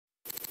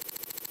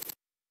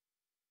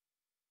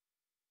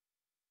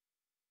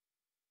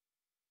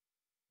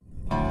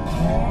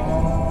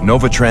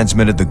Nova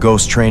transmitted the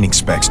ghost training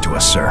specs to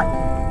us,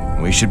 sir.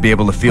 We should be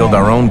able to field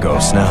our own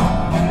ghosts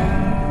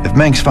now. If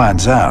Manx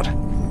finds out,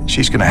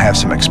 she's gonna have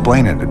some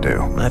explaining to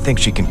do. I think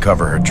she can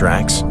cover her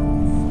tracks.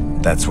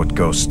 That's what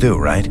ghosts do,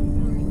 right?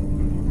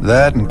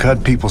 That and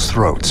cut people's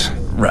throats.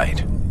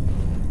 Right.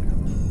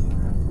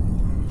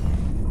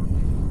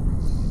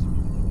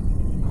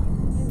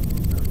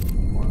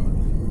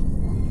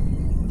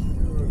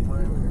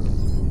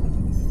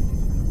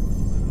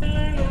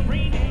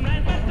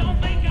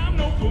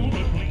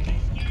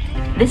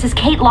 This is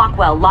Kate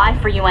Lockwell,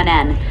 live for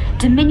UNN.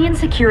 Dominion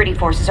security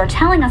forces are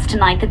telling us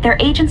tonight that their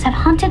agents have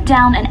hunted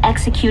down and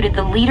executed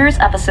the leaders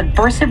of a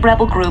subversive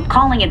rebel group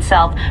calling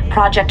itself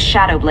Project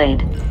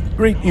Shadowblade.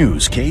 Great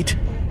news, Kate.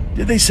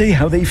 Did they say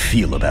how they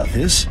feel about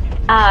this?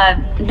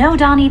 No,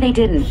 Donnie, they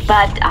didn't,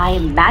 but I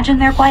imagine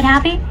they're quite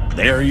happy.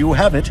 There you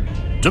have it.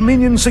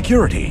 Dominion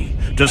Security,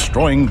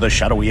 destroying the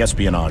shadowy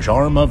espionage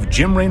arm of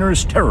Jim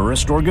Raynor's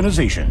terrorist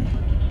organization.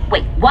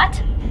 Wait,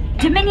 what?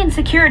 Dominion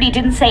Security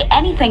didn't say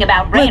anything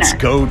about Raynor. Let's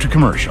go to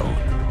commercial.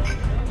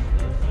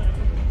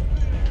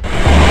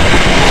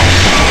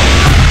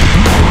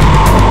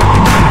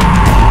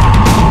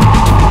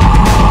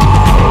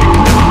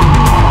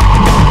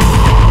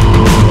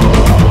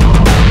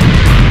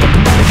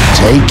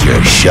 Take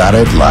your shot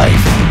at life.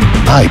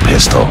 Eye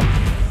pistol.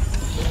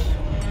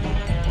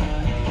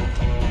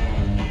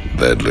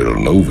 That little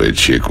Nova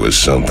chick was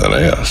something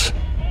else.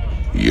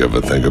 You ever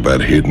think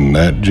about hitting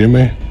that,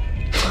 Jimmy?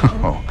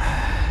 Oh,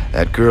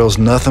 that girl's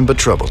nothing but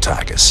trouble,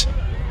 Tychus.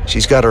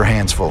 She's got her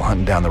hands full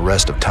hunting down the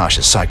rest of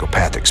Tasha's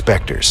psychopathic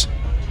specters.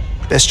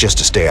 Best just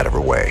to stay out of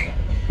her way.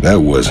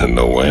 That wasn't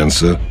no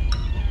answer.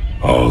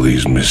 All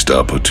these missed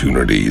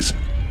opportunities.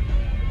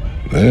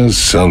 There's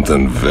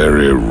something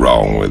very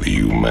wrong with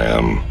you,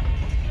 man.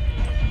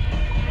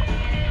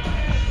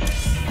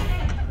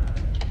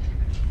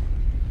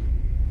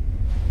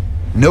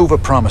 Nova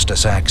promised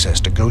us access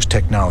to ghost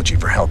technology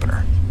for helping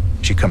her.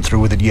 She come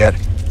through with it yet?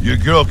 Your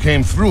girl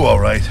came through all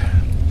right.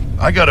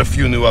 I got a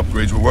few new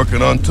upgrades we're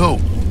working on too.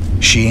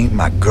 She ain't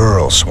my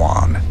girl,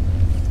 Swan.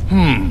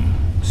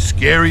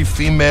 Scary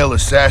female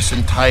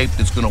assassin type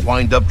that's gonna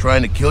wind up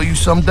trying to kill you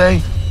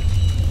someday?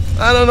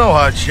 I don't know,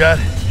 Hotshot.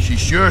 She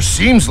sure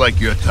seems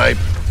like your type.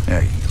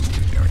 Yeah, you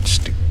ignorant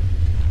stupid.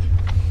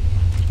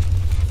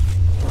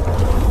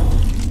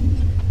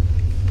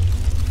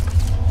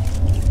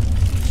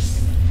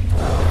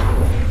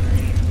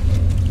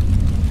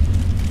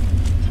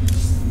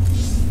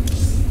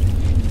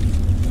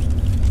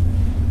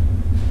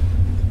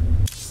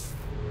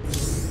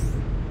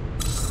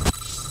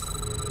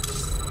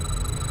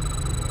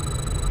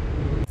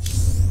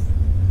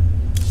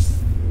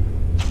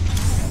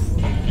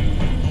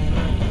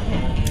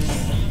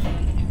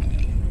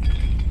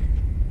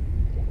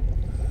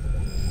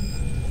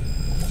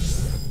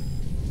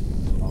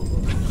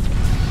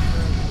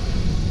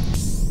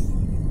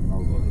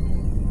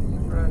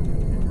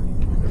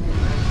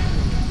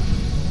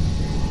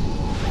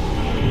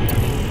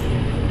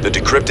 The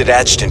decrypted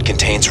adjutant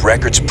contains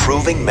records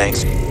proving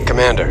Manx...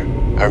 Commander,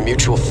 our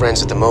mutual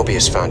friends at the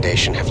Mobius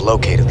Foundation have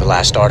located the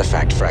last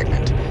artifact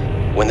fragment.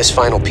 When this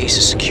final piece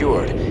is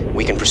secured,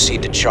 we can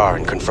proceed to Char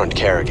and confront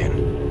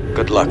Kerrigan.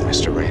 Good luck,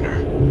 Mr.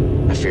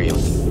 Raynor. I fear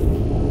you'll...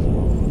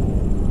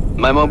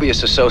 My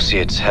Mobius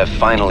associates have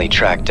finally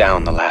tracked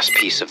down the last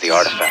piece of the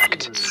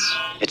artifact.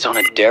 It's on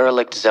a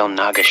derelict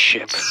Zelnaga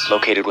ship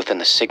located within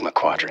the Sigma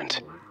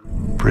Quadrant.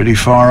 Pretty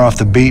far off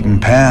the beaten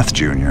path,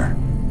 Junior.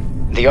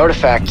 The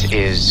artifact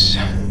is...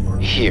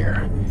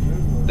 here.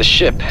 The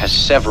ship has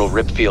several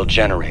ripfield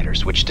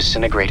generators which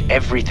disintegrate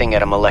everything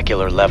at a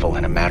molecular level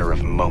in a matter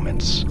of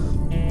moments.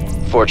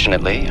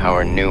 Fortunately,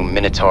 our new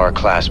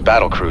Minotaur-class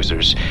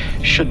battlecruisers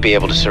should be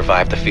able to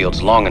survive the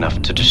fields long enough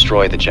to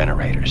destroy the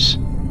generators.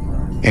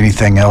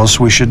 Anything else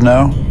we should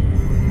know?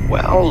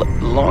 Well,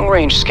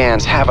 long-range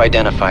scans have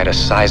identified a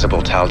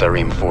sizable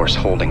Tal'Darim force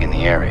holding in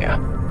the area.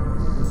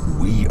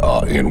 We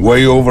are in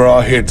way over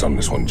our heads on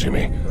this one,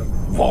 Jimmy.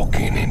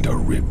 Walking into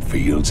rip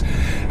fields.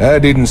 I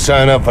didn't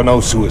sign up for no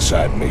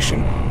suicide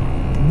mission.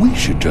 We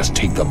should just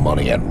take the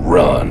money and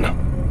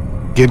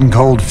run. Getting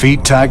cold feet,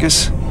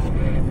 Tychus?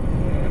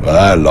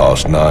 I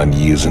lost 9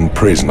 years in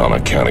prison on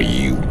account of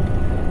you.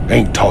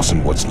 Ain't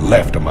tossing what's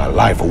left of my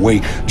life away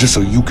just so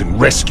you can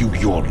rescue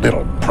your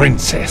little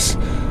princess.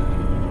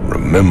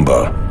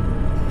 Remember,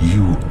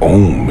 you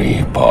own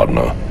me,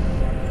 partner.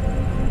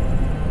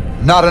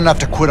 Not enough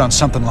to quit on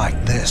something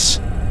like this.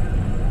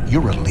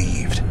 You're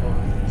relieved.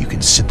 You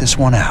can sit this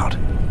one out,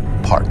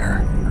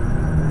 partner.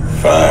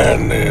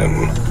 Fine,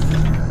 then.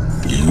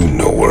 You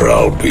know where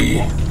I'll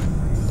be.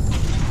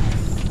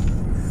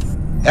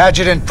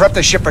 Adjutant, prep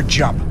the ship for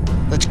jump.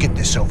 Let's get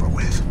this over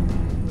with.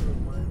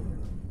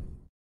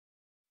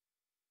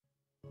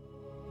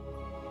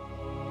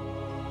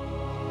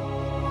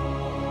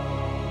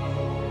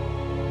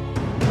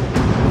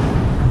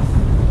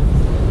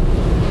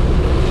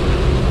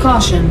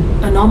 Caution.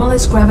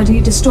 Anomalous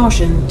gravity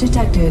distortion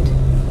detected.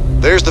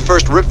 There's the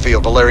first rip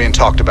field Valerian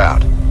talked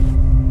about.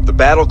 The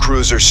battle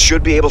cruisers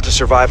should be able to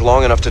survive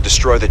long enough to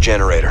destroy the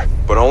generator,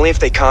 but only if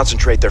they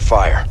concentrate their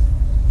fire.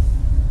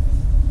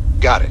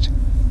 Got it.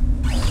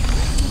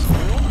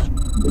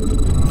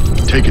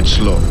 Take it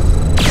slow.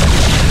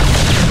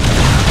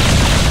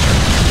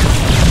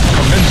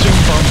 Commencing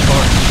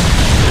bombardment.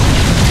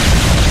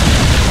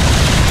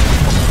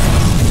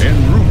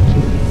 En route.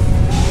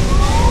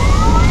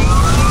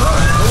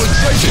 How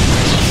exciting!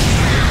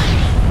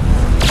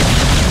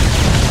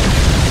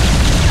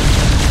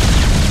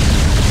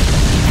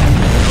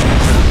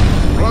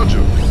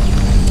 Roger.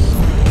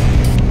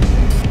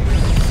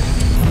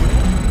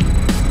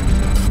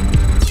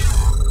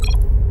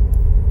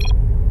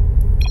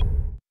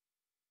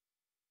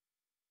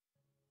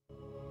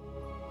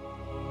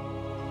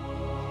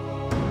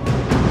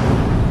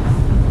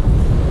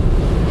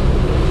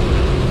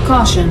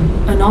 Caution.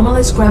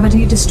 Anomalous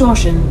gravity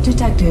distortion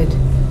detected.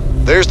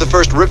 There's the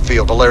first rip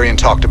field Valerian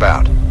talked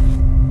about.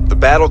 The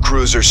battle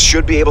cruisers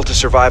should be able to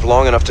survive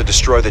long enough to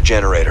destroy the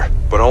generator,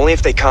 but only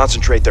if they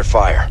concentrate their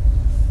fire.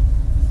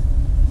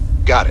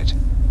 Got it.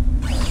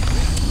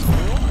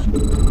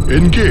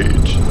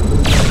 Engage.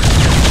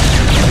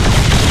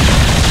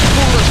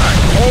 Full attack,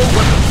 all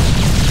weapons.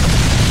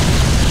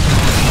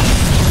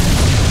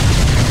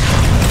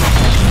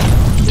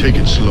 Take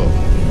it slow.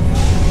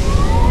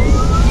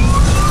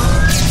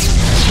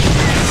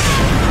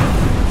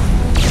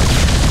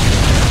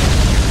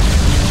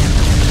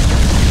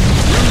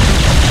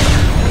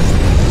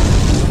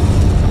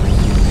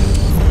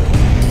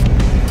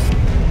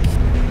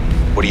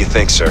 What do you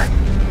think, sir?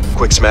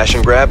 Quick smash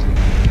and grab?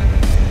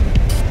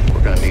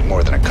 We're gonna need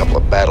more than a couple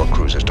of battle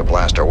cruisers to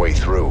blast our way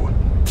through.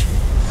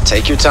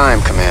 Take your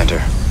time,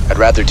 Commander. I'd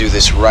rather do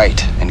this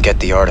right and get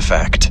the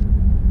artifact.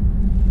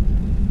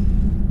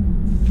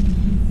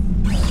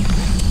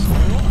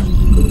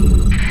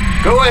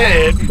 Go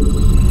ahead.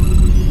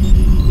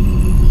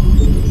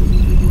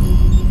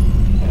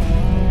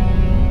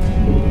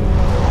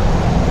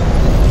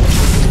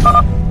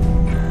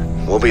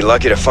 We'll be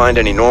lucky to find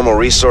any normal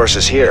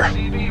resources here.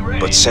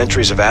 But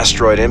centuries of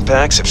asteroid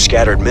impacts have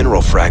scattered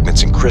mineral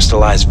fragments and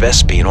crystallized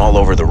Vespene all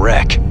over the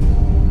wreck.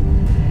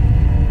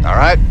 All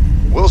right,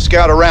 we'll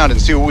scout around and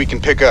see what we can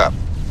pick up.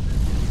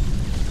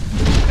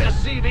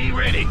 SCV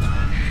ready.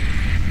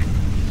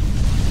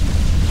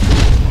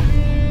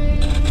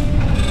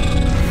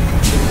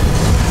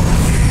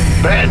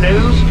 Bad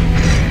news.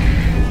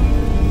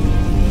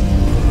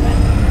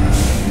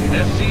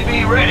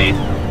 SCV ready.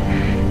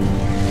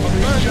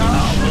 Good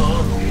job,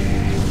 huh?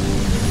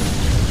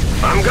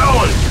 I'm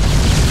going.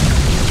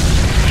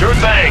 Sure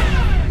thing.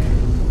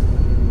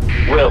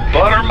 Well,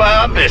 butter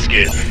my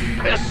biscuit.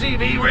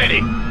 SCV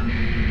ready.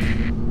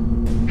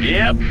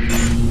 Yep.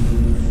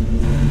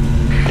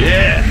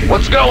 Yeah.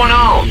 What's going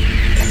on?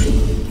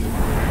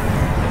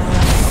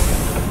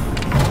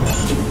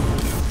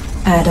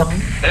 Add-on.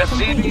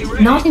 SCV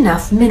ready. Not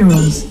enough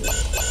minerals.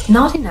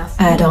 Not enough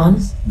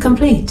add-ons.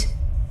 Complete.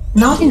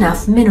 Not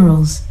enough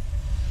minerals.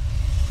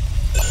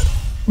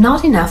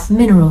 Not enough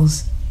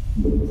minerals.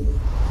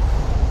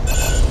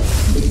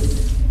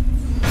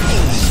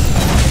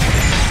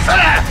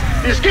 Ah!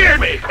 You scared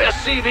me!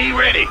 SCV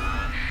ready.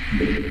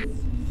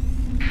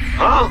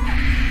 Huh?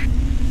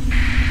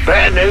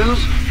 Bad news?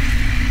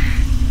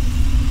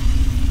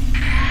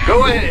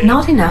 Go ahead.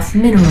 Not enough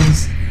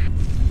minerals.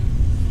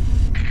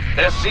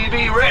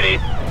 SCV ready.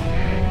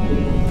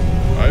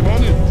 I'm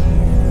on it.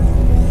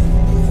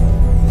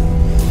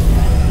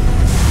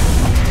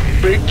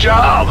 Big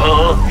job,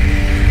 huh?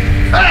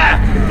 Ah!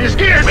 You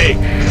scared me!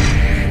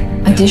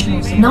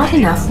 Additional. Not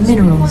enough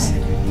minerals.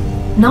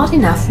 Not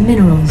enough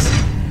minerals.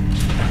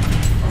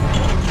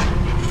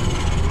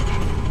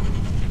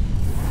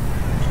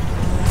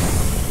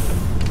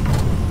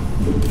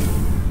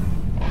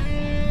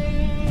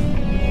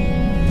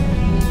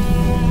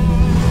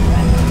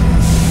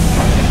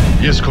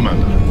 Yes,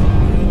 Commander.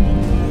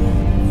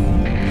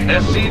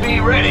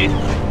 SCV ready.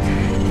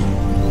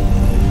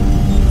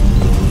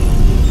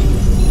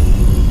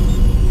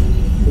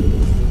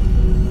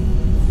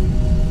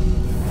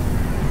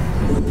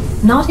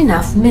 Not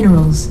enough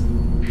minerals.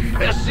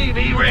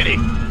 SCV ready.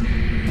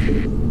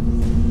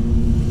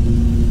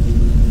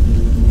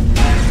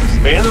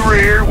 In the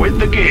rear with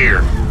the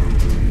gear.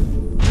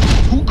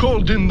 Who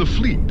called in the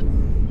fleet?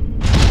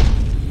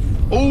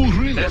 Oh,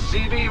 really?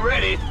 SCV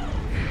ready.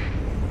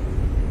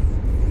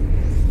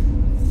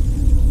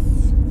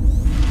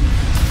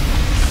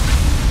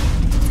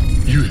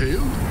 You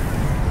hailed?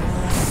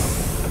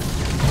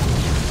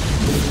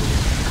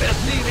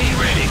 SCV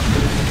ready.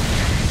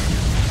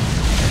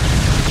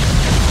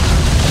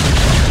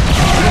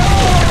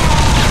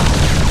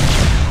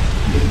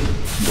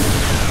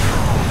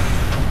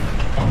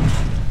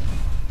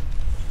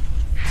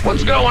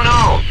 What's going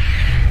on?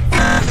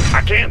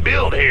 I can't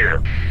build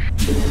here.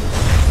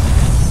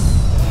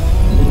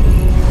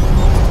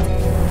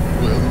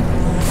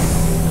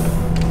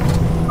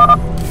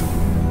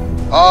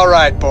 All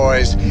right,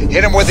 boys.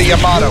 Hit him with the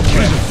Yamato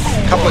kit.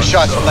 A couple of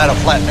shots from that'll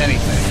flatten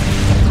anything.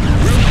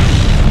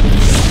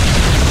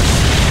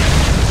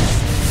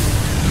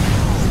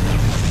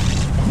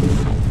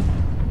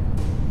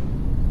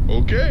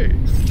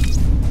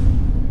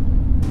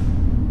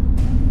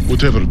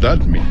 Whatever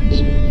that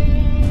means.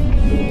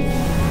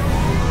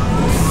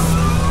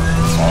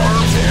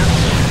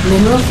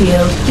 Mineral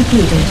field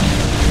depleted.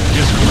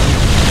 Yes, Commander.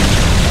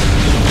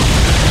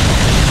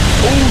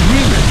 Oh,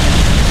 really?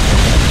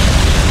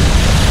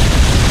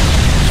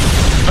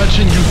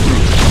 Patching you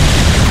through.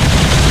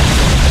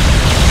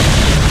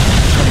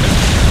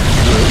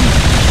 Well?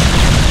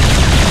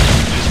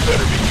 This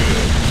better be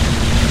good.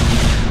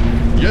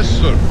 Yes,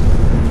 sir.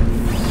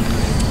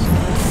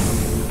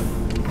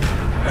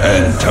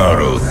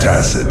 Antaro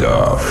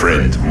Tassadar,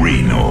 friend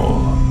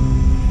Reno.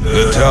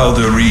 The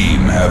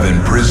Tal'Darim have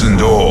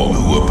imprisoned all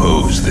who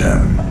oppose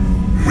them.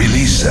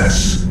 Release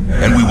us,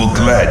 and we will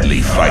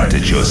gladly fight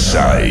at your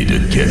side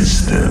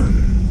against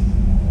them.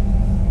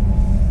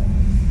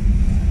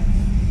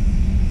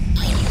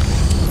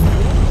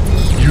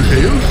 You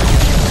hail?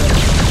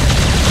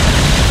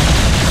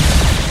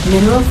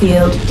 Mineral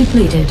field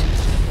depleted.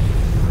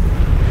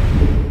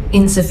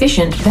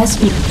 Insufficient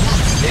Vespene.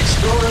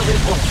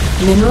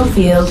 Mineral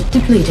field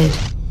depleted.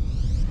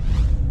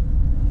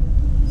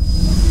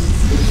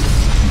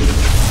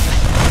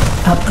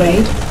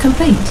 Upgrade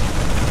complete.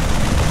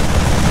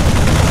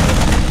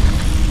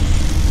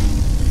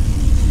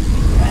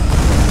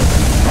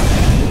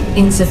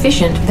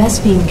 Insufficient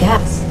Vespene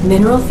gas.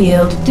 Mineral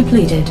field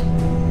depleted.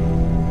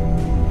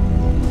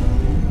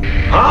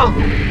 Huh?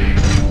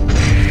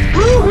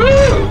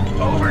 Woohoo!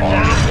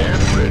 Armed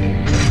and ready.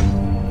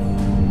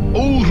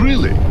 Oh,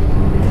 really?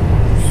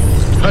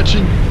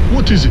 Patching,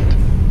 what is it?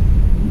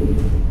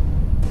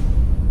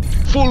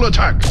 Full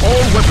attack,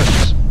 all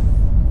weapons.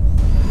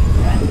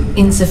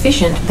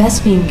 Insufficient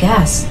Vespene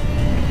gas.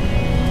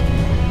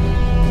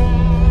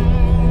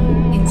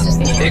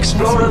 Insufficient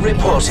Explorer Vespene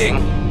reporting.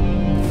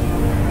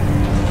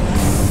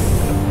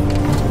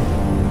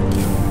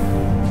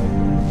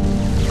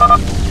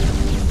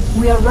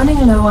 We are running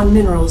low on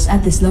minerals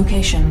at this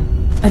location.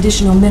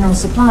 Additional mineral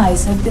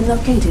supplies have been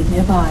located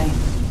nearby.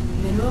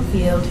 Mineral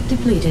field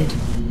depleted.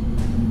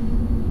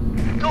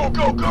 Go,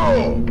 go,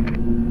 go!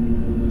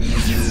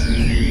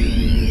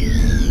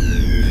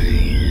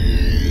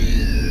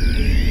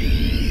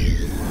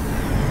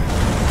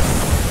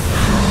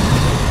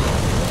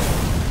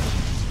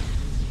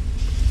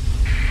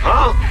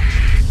 Huh?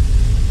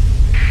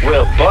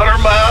 Well, butter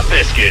my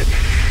biscuit.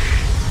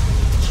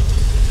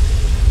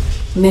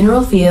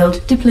 Mineral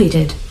field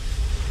depleted.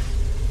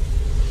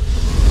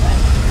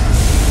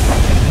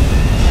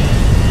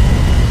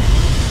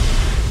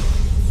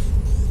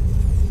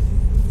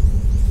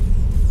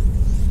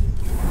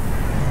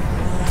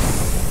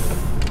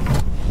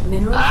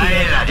 Mineral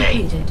field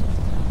depleted.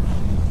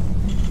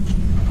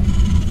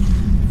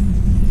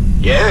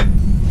 Yeah?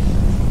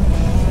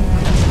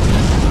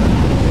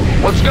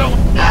 What's going?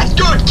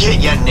 Don't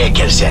get your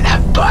knickers in a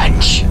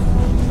bunch.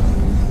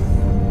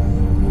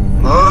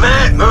 Move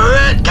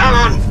it, come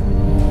on.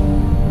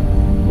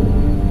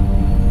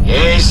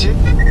 Yes.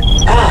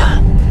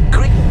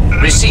 Great.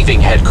 Receiving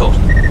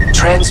headquarters.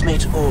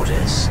 Transmit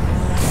orders.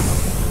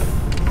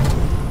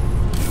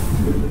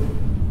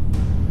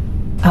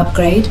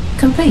 Upgrade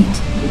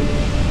complete.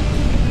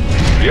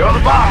 You're the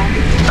bomb.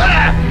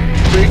 Ah!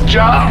 Big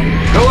job.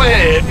 Go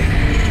ahead.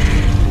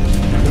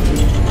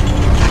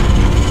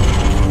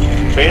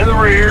 In the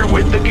rear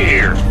with the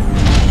gear.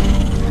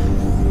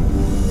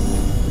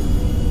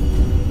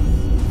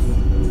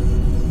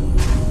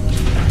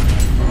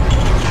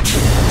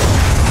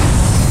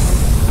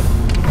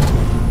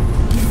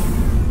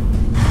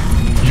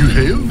 You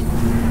hailed?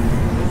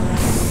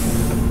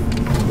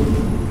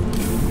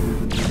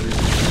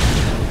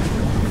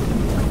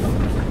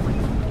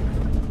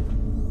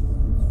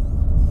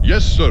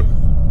 Yes, sir.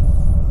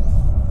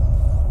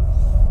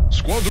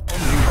 Squadron on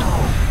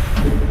route.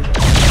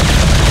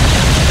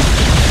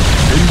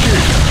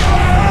 Engage.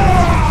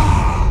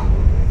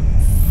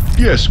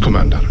 Yes,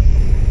 Commander.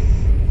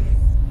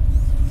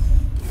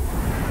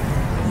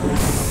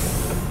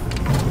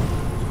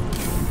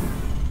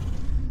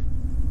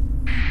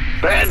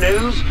 Bad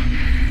news?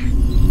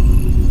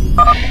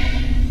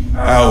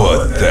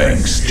 Our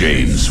thanks,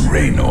 James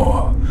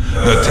Raynor.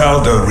 The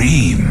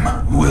Tal'Darim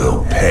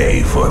will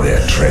pay for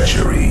their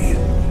treachery.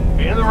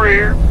 In the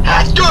rear.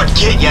 Don't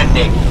get your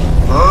nick.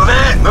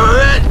 Move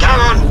it, come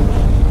on.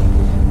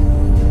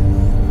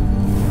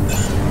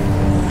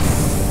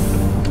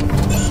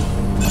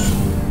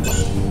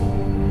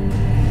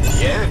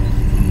 Yeah?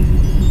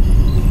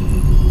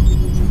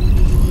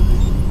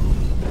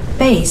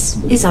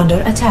 Base is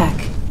under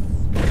attack.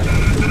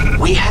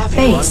 We have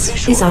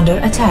Base is under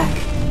attack.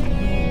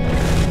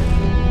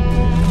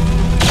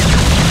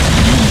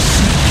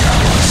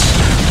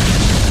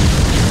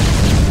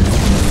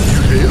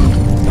 You hailed?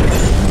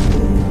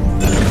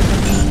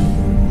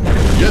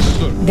 Yes,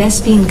 sir.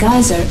 Vespene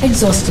geyser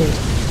exhausted.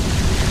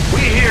 We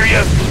hear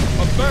you.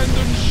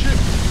 Abandon ship.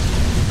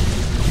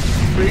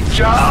 Big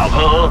job,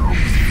 huh?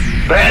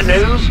 Bad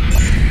news?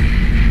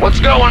 What's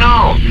going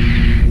on?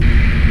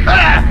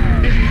 Ah!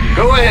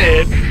 Go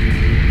ahead.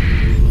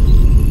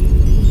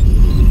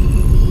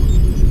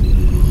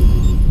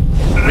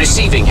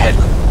 Receiving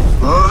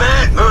headquarters. Move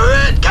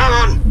it, come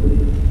on.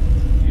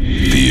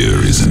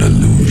 is an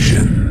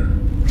illusion.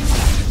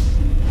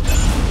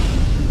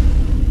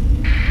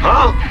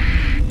 Huh?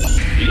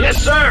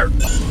 Yes, sir.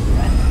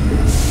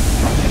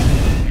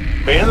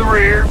 In the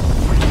rear.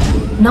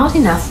 Not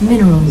enough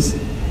minerals.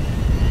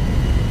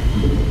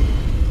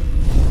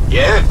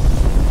 Yeah?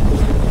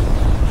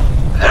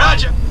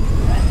 Roger.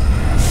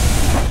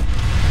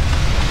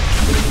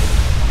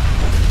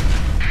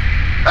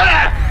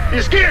 Ah!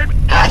 You scared me.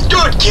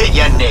 Don't get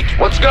ya, Nick.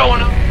 What's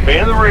going on?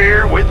 In the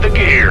rear with the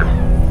gear.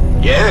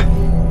 Yeah?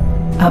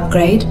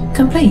 Upgrade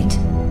complete.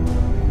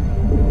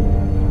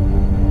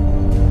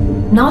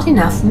 Not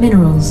enough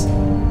minerals.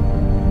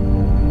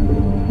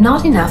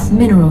 Not enough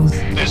minerals.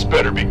 This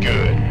better be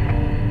good.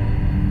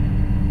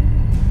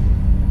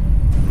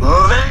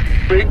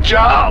 Moving? Big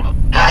job.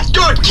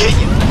 Don't get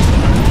ya.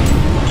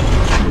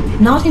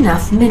 Not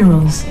enough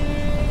minerals.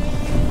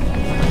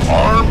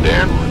 Armed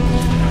and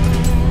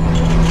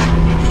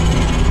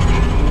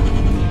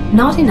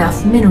Not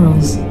enough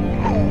minerals.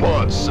 who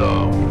wants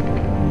some?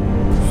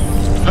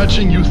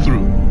 Patching you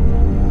through.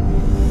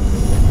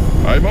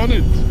 I'm on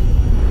it.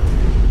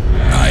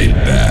 I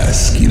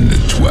bask in the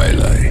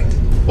twilight.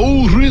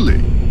 Oh,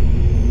 really?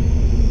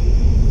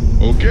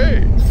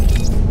 Okay.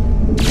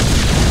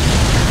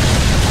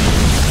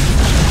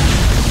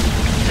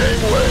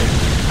 Gangway.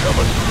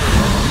 Coming.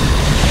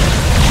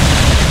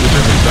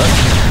 Whatever that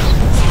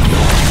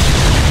means.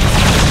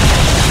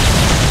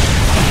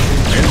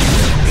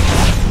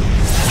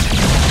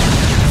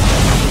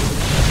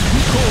 We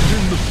called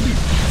in the fleet.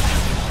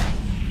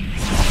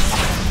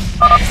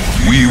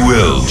 We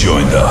will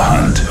join the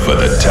hunt for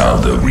the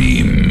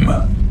Tal'Darim.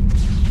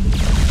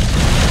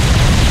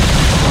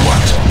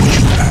 What would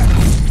you have?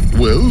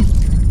 Well,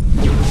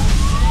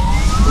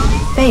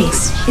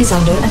 Base is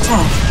under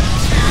attack.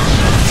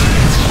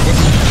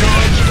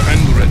 charged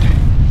and ready.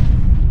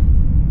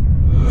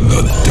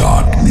 The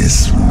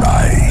darkness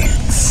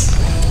rides.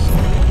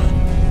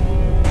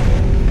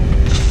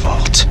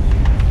 Vault.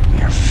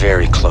 We are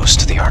very close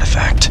to the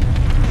artifact.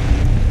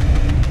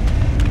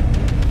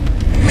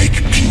 Make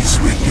peace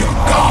with your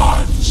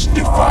gods,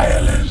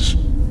 defilers.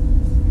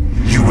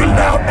 You will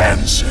now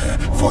answer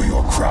for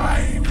your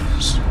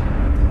crimes.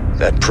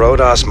 That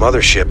Protoss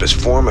mothership is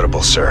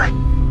formidable, sir.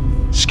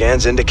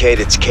 Scans indicate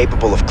it's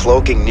capable of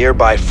cloaking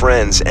nearby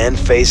friends and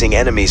phasing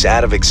enemies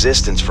out of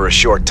existence for a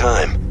short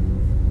time.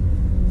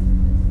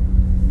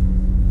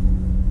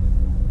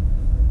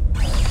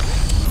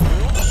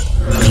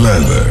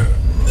 Clever.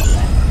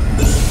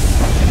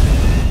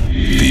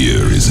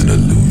 Fear is an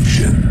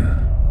illusion.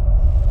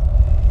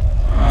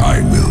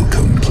 I will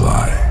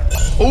comply.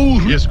 Oh,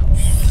 yes.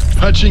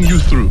 Patching you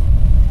through.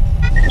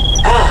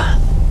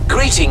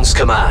 Greetings,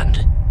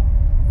 Command.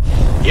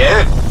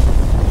 Yeah?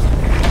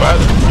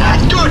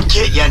 Father. Don't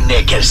get your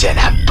knickers in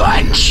a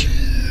bunch.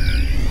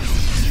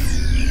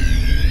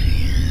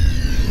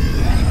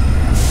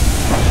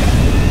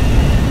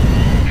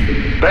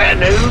 Bad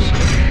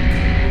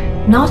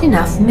news? Not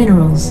enough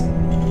minerals.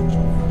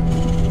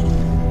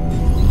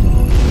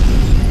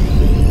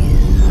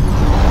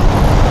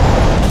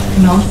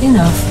 Not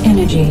enough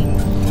energy.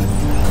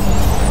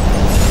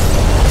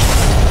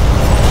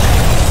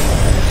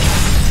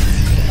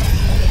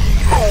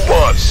 Who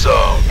wants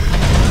some?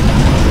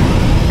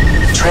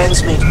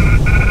 Transmit.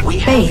 We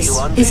have Base you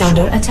on is visual.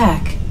 under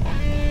attack.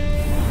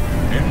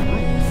 En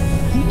route.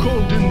 Who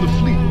called in the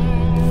fleet?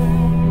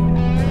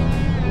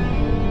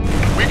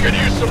 We could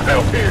use some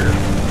help here.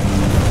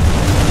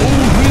 Oh,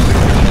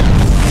 really?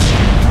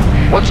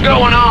 What's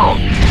going on?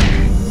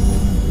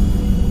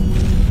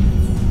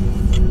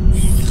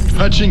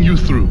 Patching you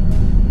through.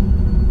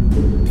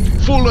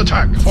 Full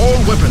attack, all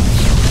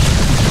weapons.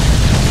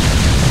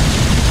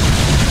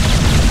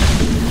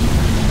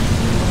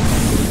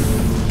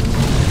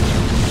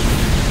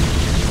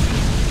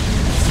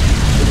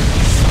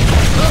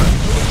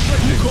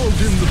 Who called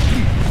in the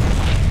fleet?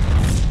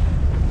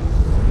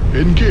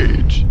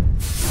 Engage.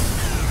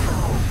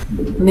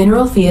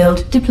 Mineral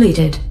field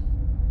depleted.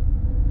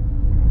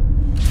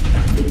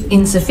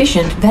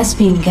 Insufficient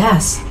Vespene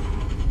gas.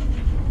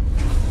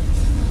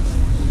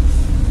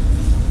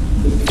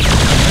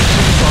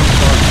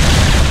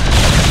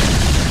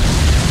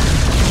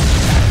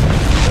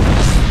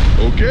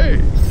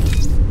 Okay.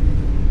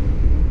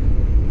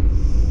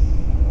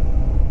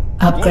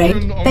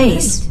 Upgrade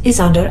base is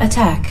under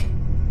attack.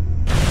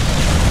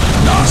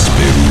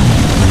 Nasperu.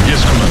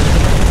 Yes, Commander.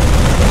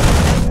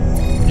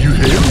 You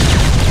hail?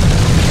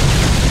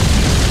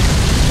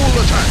 Full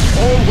attack,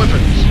 all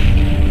weapons.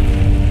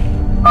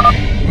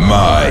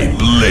 My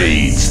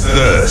blades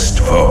thirst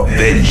for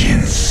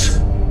vengeance.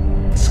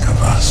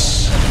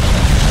 Skavas.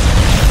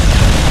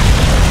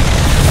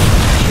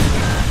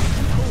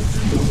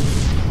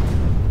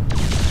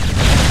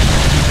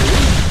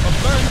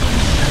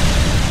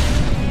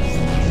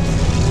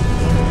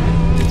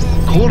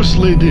 Course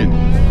laid in.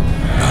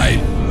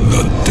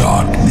 The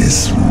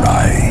darkness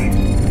ride.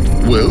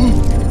 Well?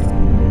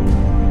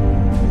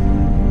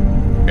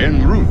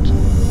 En route.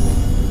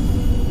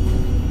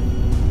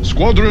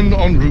 Squadron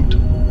en route.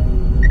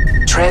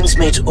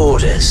 Transmit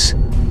orders.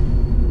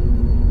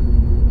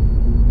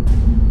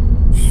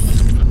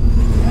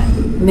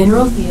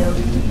 Mineral field.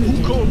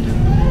 Who called it?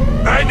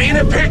 I'm in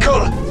a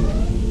pickle!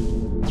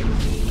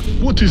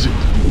 What is it?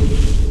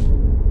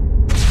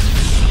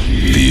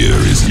 Fear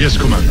is... Yes,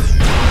 Commander.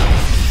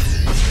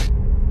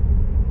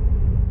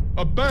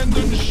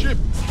 Abandon ship.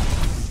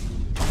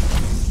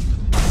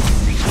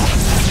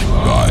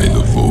 by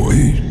the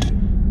void.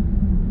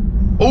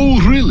 Oh,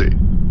 really?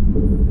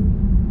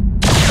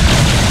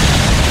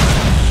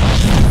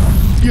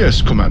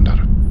 Yes, Commander.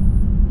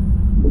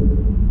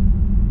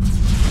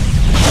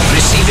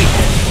 Receiving.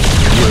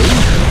 Well?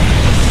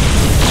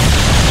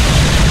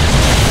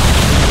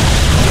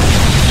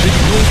 Take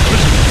no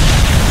prisoners.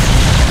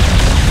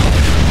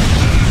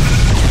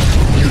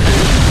 You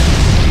hear?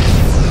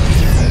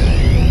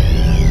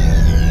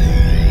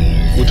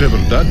 Whatever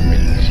that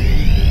means.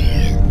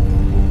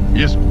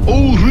 Yes.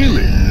 Oh,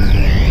 really?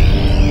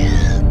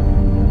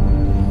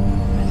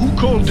 Who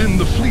called in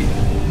the fleet?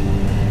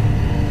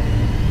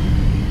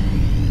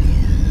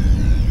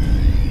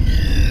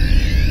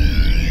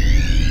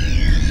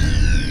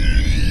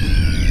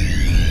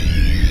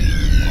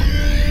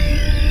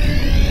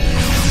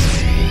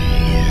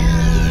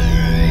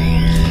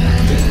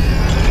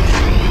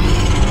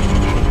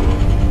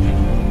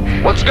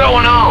 What's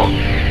going on?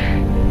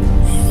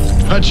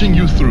 Patching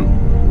you through.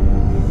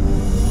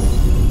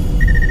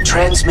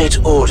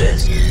 Transmit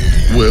orders.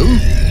 Well?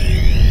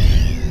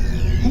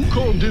 Who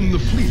called in the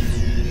fleet?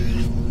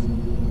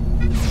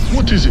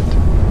 What is it?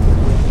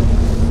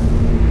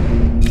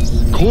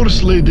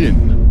 Course laid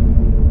in.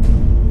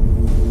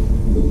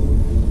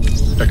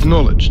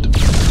 Acknowledged.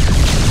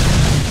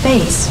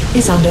 Base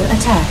is under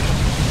attack.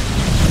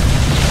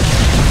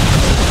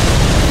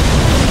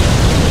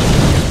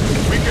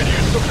 We could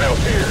use some help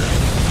here.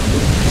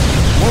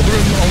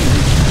 Squadron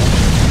onward.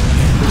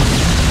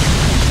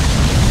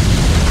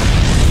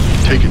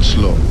 Take it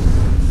slow.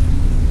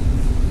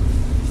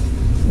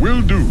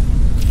 Will do.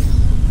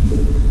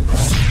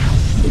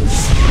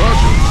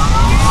 Roger.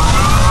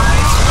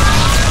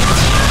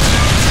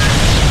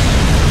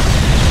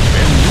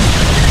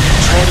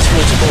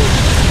 Transmittable.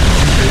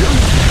 Dale?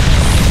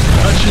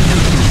 Patching you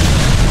through.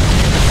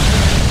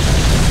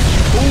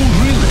 Oh,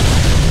 really?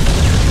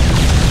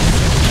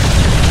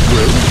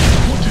 Well,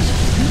 what is it?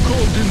 Who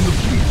called in the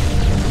fleet?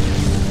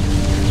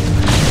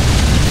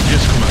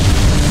 Yes, Commander.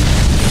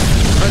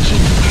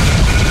 Patching.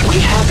 We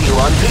have you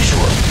on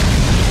visual.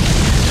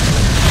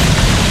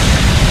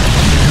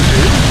 You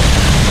did?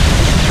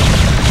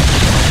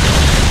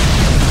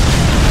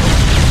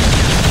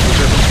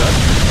 Whatever that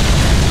means.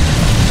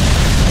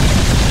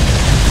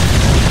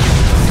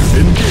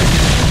 Engage.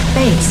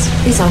 Base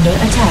is under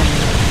attack.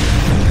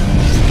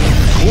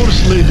 Course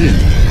laid in.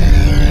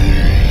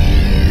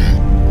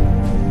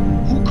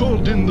 Who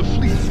called in the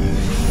fleet?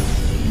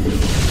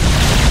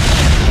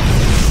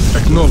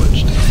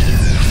 Acknowledged.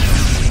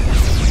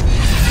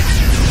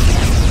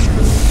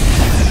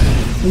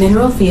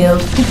 Mineral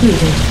field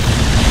depleted.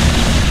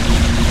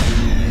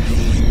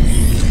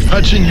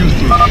 Patching you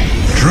through.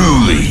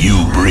 Truly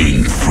you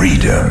bring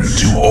freedom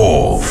to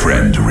all,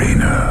 friend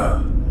Raynor.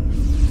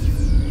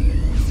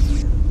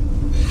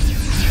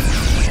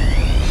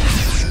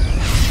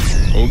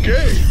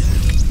 Okay.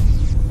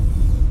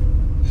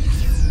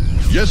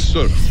 Yes,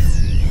 sir.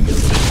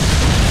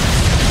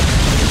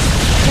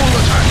 Full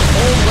attack.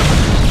 All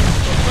weapons.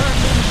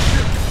 Abandon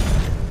ship.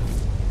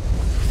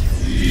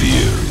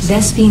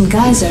 Vespine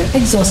geyser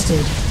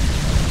exhausted.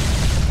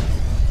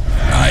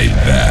 I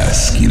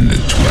bask in the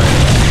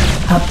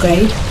twilight.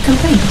 Upgrade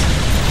complete.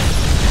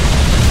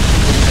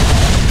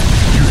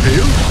 You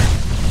hail?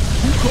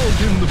 Who called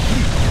in the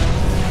fleet?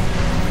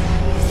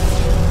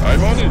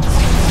 I'm on it.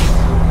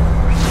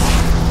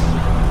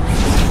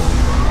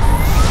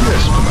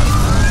 Yes,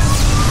 Commander.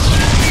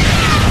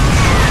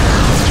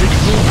 Take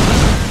no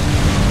prisoner.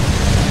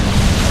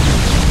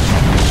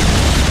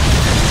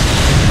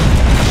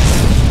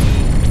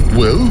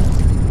 Well?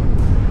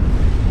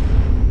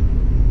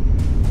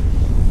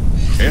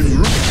 En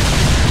route.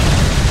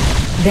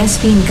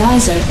 Vespine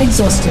geyser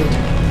exhausted.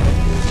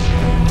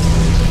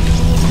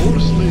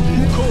 Course lady,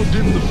 who called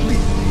in the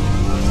fleet?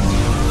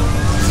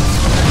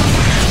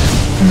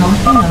 Not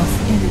enough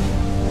energy.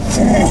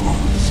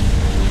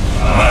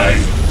 My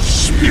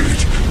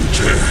spirit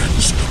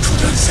returns to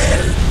the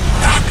Zell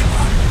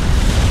Dagma.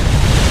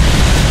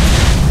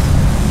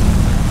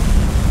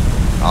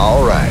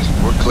 All right,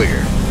 we're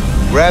clear.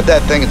 Grab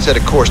that thing and set a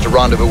course to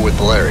rendezvous with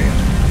Valerian.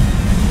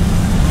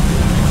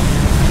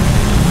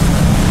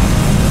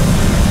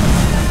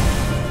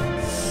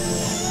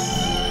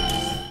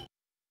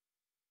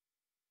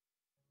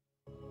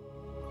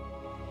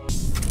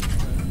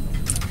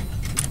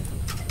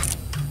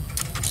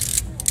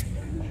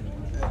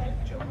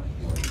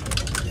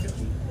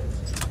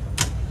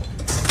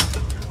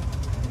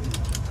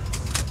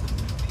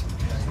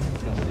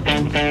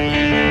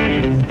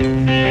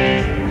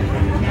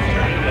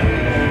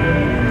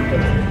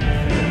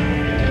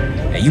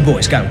 You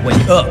boys gotta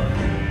wake up.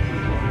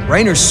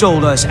 Raynor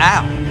sold us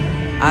out.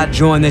 I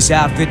joined this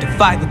outfit to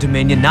fight the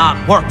Dominion, not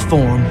work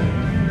for him.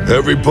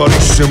 Everybody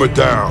simmer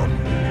down.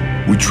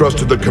 We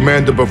trusted the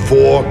commander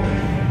before.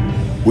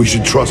 We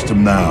should trust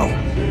him now.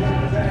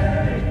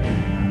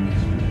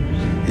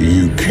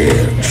 You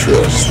can't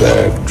trust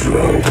that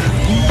drunk.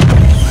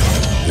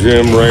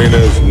 Jim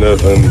Raynor's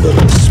nothing but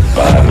a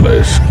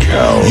spineless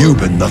coward. You've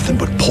been nothing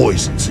but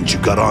poison since you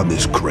got on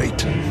this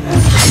crate.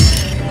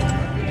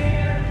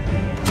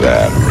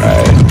 That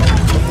right?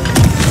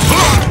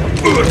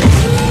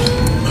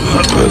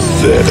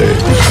 Pathetic.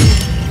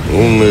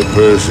 Only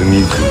person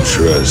you can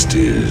trust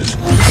is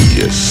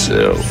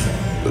yourself.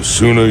 The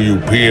sooner you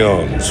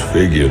peons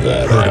figure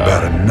that out. Heard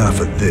about enough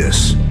of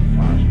this.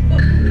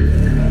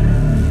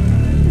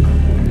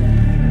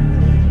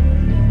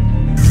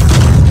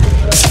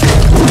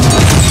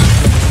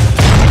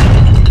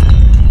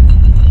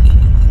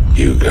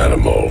 You got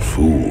 'em all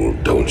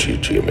fooled, don't you,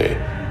 Jimmy?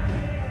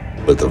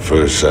 But the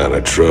first sign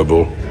of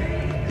trouble,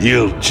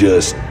 you'll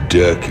just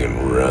duck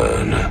and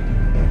run.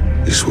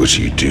 It's what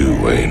you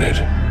do, ain't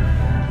it?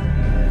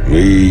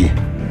 Me,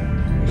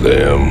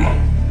 them,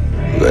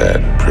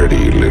 that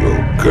pretty little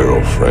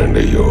girlfriend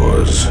of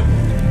yours.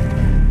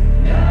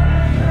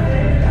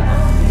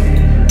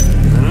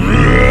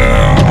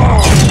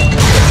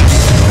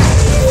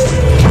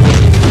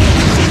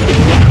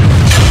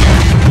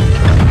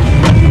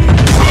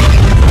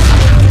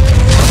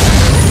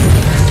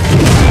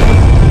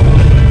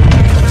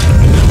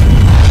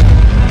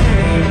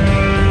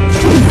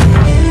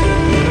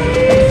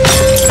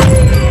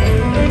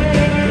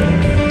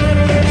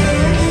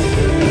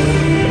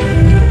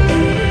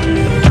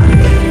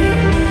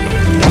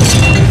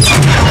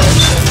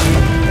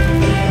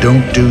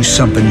 Don't do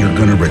something you're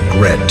gonna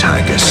regret,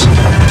 Tygus.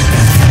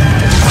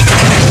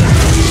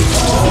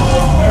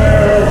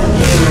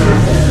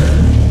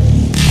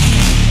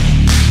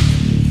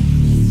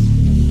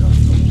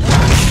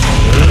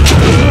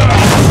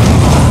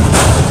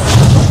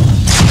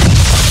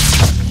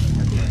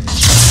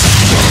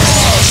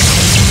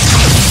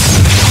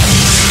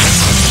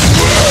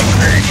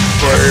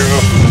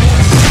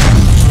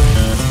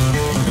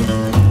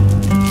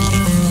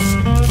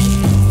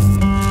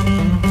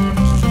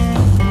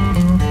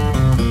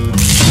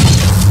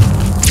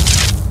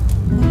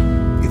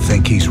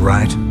 Think he's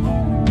right?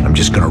 I'm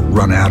just gonna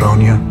run out on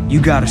you?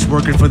 You got us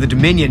working for the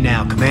Dominion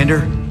now,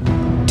 Commander.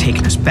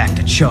 Taking us back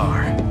to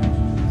Char.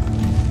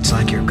 It's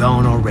like you're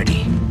gone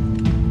already.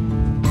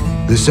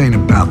 This ain't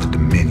about the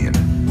Dominion.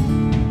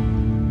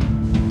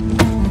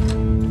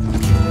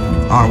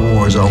 Our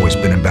war's always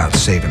been about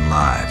saving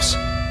lives.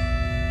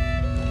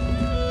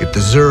 If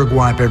the Zerg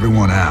wipe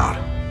everyone out,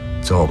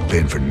 it's all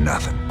been for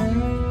nothing.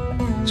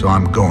 So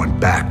I'm going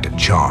back to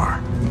Char.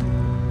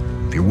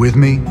 If you're with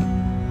me,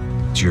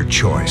 it's your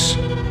choice.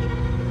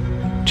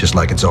 Just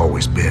like it's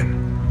always been.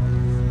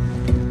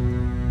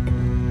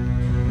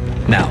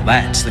 Now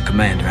that's the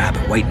commander I've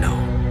been waiting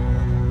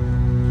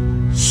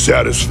on.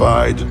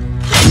 Satisfied?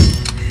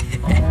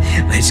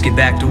 Let's get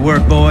back to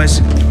work,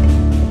 boys.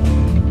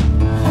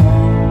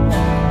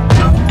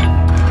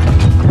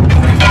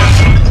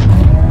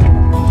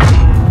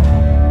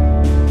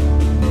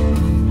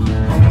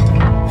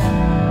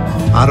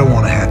 I don't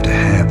want to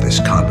have this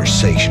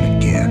conversation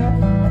again.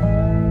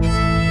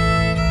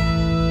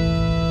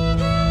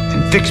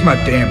 And fix my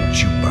damn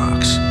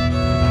jukebox.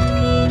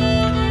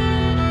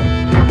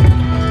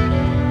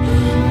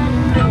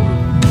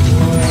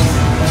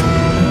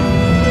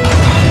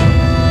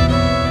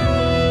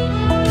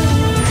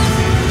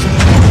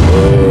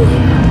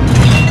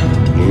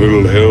 A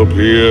little help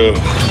here?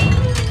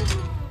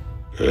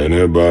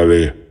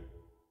 Anybody?